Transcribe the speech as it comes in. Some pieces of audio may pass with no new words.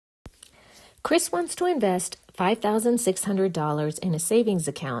Chris wants to invest $5,600 in a savings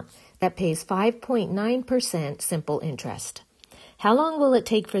account that pays 5.9% simple interest. How long will it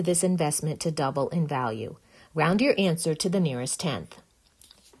take for this investment to double in value? Round your answer to the nearest tenth.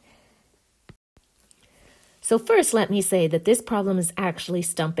 So first, let me say that this problem is actually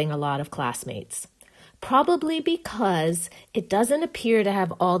stumping a lot of classmates, probably because it doesn't appear to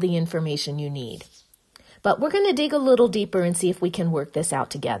have all the information you need. But we're going to dig a little deeper and see if we can work this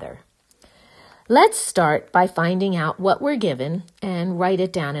out together. Let's start by finding out what we're given and write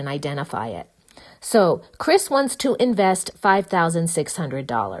it down and identify it. So Chris wants to invest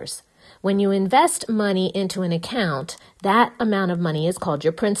 $5,600. When you invest money into an account, that amount of money is called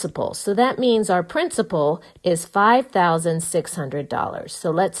your principal. So that means our principal is $5,600.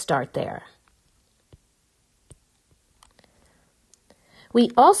 So let's start there. We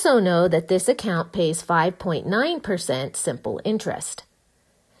also know that this account pays 5.9% simple interest.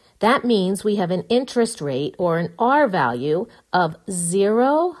 That means we have an interest rate, or an R value, of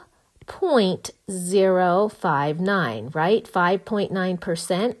 0.059, right?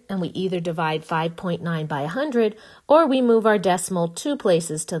 5.9%, and we either divide 5.9 by 100, or we move our decimal 2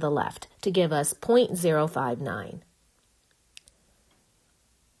 places to the left to give us 0.059.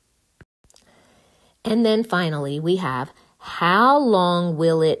 And then finally, we have how long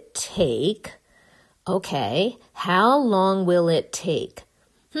will it take? Okay, how long will it take?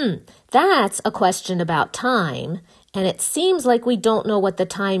 That's a question about time, and it seems like we don't know what the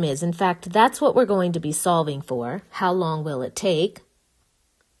time is. In fact, that's what we're going to be solving for. How long will it take?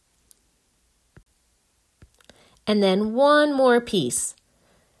 And then one more piece,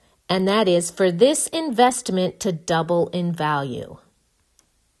 and that is for this investment to double in value.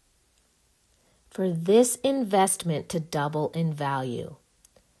 For this investment to double in value.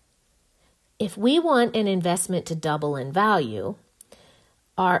 If we want an investment to double in value,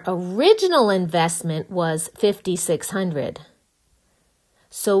 our original investment was $5,600.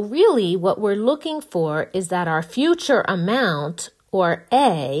 So really what we're looking for is that our future amount, or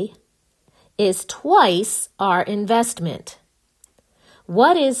A, is twice our investment.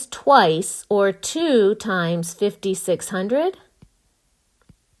 What is twice, or 2 times 5,600?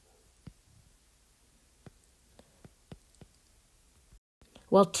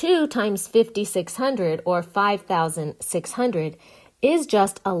 Well, 2 times 5,600, or 5,600, is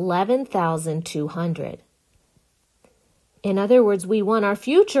just 11,200. In other words, we want our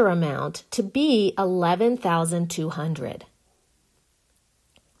future amount to be 11,200.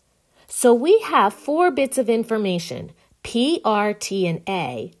 So we have 4 bits of information, P, R, T, and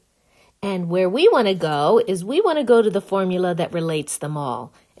A. And where we want to go is we want to go to the formula that relates them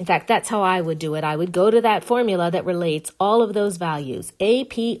all. In fact, that's how I would do it. I would go to that formula that relates all of those values, A,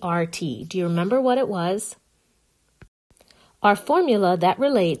 P, R, T. Do you remember what it was? Our formula that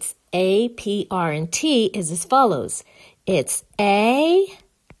relates A, P, R, and T is as follows. It's A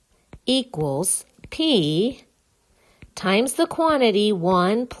equals P times the quantity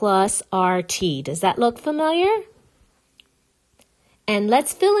 1 plus RT. Does that look familiar? And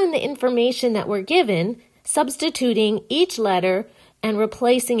let's fill in the information that we're given, substituting each letter and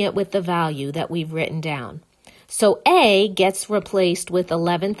replacing it with the value that we've written down. So A gets replaced with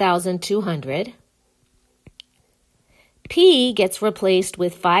 11,200. P gets replaced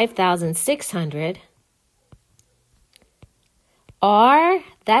with 5,600. R,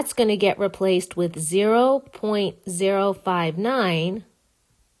 that's going to get replaced with 0.059.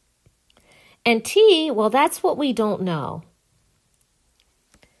 And T, well, that's what we don't know.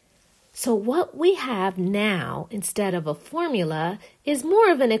 So what we have now, instead of a formula, is more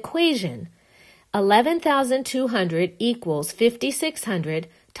of an equation. 11,200 equals 5,600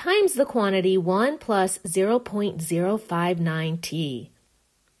 times the quantity 1 plus 0.059 T.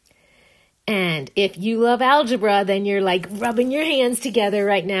 And if you love algebra, then you're like rubbing your hands together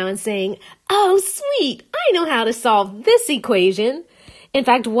right now and saying, oh, sweet, I know how to solve this equation. In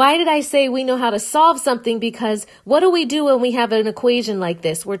fact, why did I say we know how to solve something? Because what do we do when we have an equation like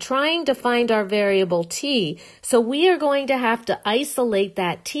this? We're trying to find our variable t. So we are going to have to isolate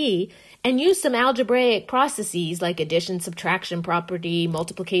that t and use some algebraic processes like addition, subtraction property,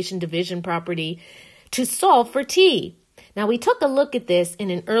 multiplication, division property to solve for t. Now, we took a look at this in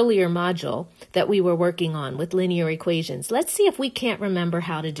an earlier module that we were working on with linear equations. Let's see if we can't remember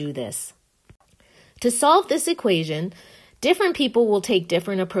how to do this. To solve this equation, different people will take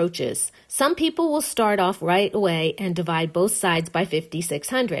different approaches. Some people will start off right away and divide both sides by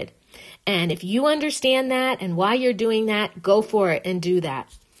 5,600. And if you understand that and why you're doing that, go for it and do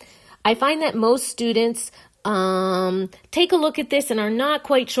that. I find that most students take a look at this and are not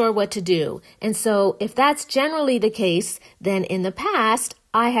quite sure what to do. And so if that's generally the case, then in the past,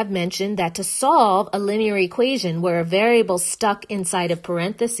 I have mentioned that to solve a linear equation where a variable stuck inside of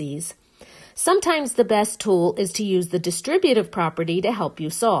parentheses, sometimes the best tool is to use the distributive property to help you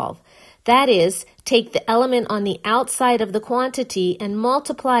solve. That is, take the element on the outside of the quantity and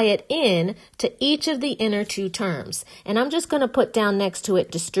multiply it in to each of the inner two terms. And I'm just going to put down next to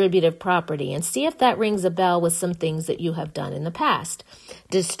it distributive property and see if that rings a bell with some things that you have done in the past.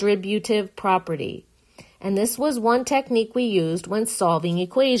 Distributive property. And this was one technique we used when solving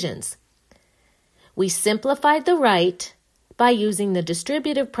equations. We simplified the right by using the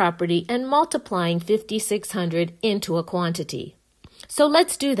distributive property and multiplying 5,600 into a quantity. So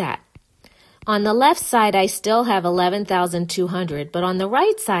let's do that. On the left side, I still have 11,200, but on the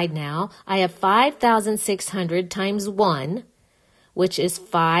right side now, I have 5,600 times 1, which is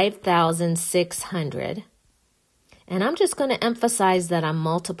 5,600. And I'm just going to emphasize that I'm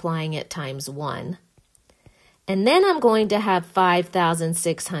multiplying it times 1. And then I'm going to have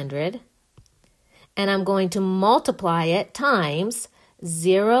 5,600, and I'm going to multiply it times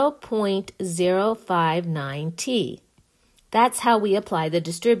 0.059t. That's how we apply the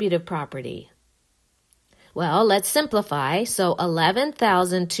distributive property. Well, let's simplify. So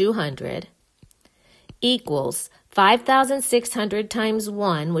 11,200 equals 5,600 times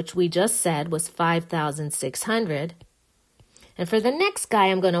 1, which we just said was 5,600. And for the next guy,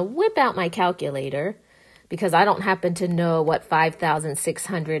 I'm going to whip out my calculator because I don't happen to know what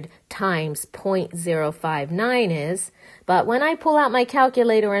 5,600 times 0.059 is. But when I pull out my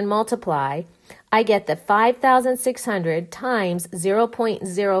calculator and multiply, I get that 5,600 times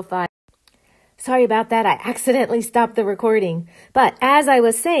 0.05. Sorry about that, I accidentally stopped the recording. But as I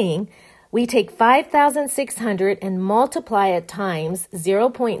was saying, we take 5,600 and multiply it times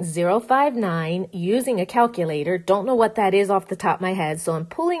 0.059 using a calculator. Don't know what that is off the top of my head, so I'm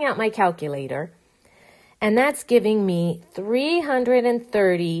pulling out my calculator. And that's giving me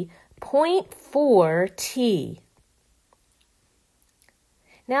 330.4t.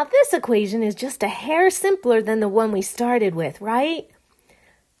 Now this equation is just a hair simpler than the one we started with, right?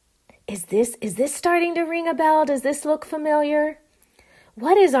 Is this starting to ring a bell? Does this look familiar?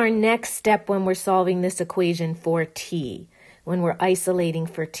 What is our next step when we're solving this equation for t, when we're isolating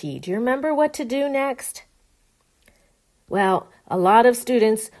for t? Do you remember what to do next? Well, a lot of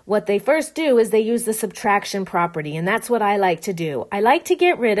students, what they first do is they use the subtraction property, and that's what I like to do. I like to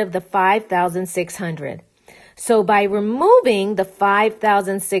get rid of the 5,600. So by removing the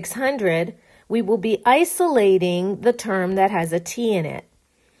 5,600, we will be isolating the term that has a t in it.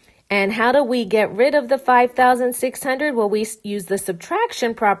 And how do we get rid of the 5,600? Well, we use the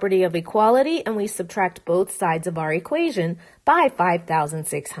subtraction property of equality, and we subtract both sides of our equation by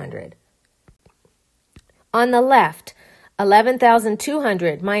 5,600. On the left,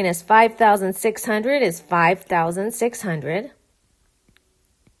 11,200 minus 5,600 is 5,600.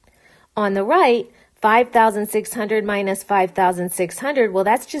 On the right, 5,600 minus 5,600, well,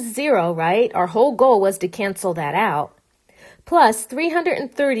 that's just 0, right? Our whole goal was to cancel that out. Plus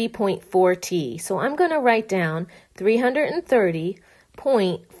 330.4t. So I'm going to write down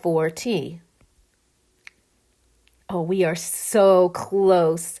 330.4t. Oh, we are so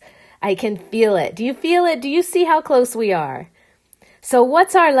close. I can feel it. Do you feel it? Do you see how close we are? So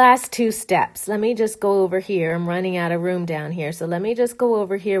what's our last two steps? Let me just go over here. I'm running out of room down here. So let me just go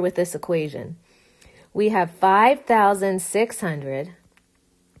over here with this equation. We have 5,600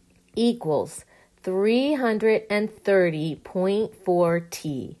 equals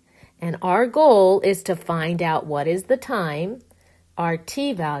 330.4t. And our goal is to find out what is the time, our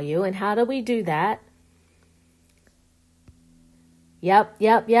t value, and how do we do that? Yep.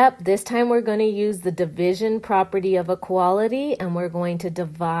 This time we're going to use the division property of equality, and we're going to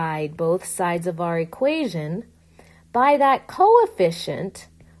divide both sides of our equation by that coefficient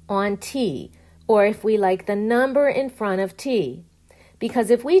on t, or if we like, the number in front of t.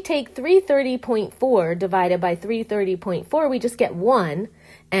 Because if we take 330.4 divided by 330.4, we just get 1.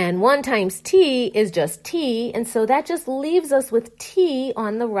 And 1 times t is just t. And so that just leaves us with t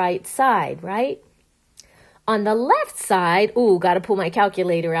on the right side, right? On the left side, got to pull my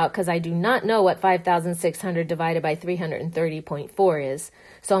calculator out because I do not know what 5,600 divided by 330.4 is.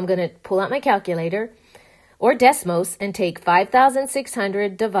 So I'm going to pull out my calculator or Desmos and take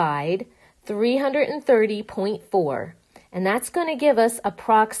 5,600 divide 330.4. And that's going to give us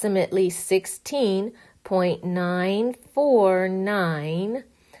approximately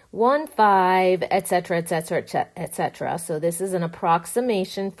 16.94915, etc. So this is an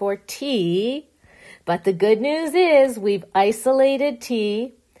approximation for t. But the good news is we've isolated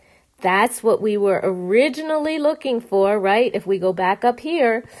t. That's what we were originally looking for, right? If we go back up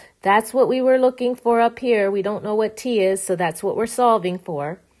here, that's what we were looking for up here. We don't know what t is, so that's what we're solving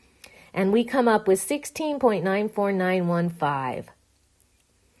for. And we come up with 16.94915.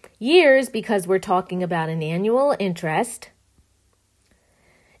 Years, because we're talking about an annual interest.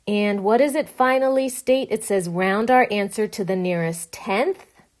 And what does it finally state? It says round our answer to the nearest tenth.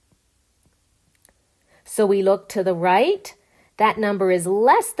 So we look to the right. That number is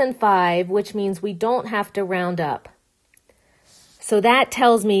less than 5, which means we don't have to round up. So that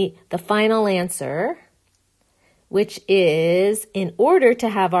tells me the final answer, which is, in order to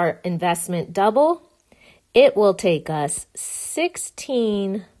have our investment double, it will take us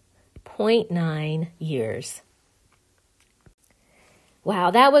 16.9 years.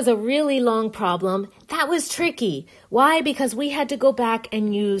 Wow, that was a really long problem. That was tricky. Why? Because we had to go back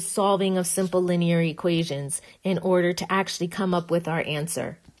and use solving of simple linear equations in order to actually come up with our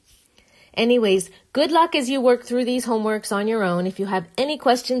answer. Anyways, good luck as you work through these homeworks on your own. If you have any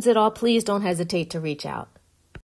questions at all, please don't hesitate to reach out.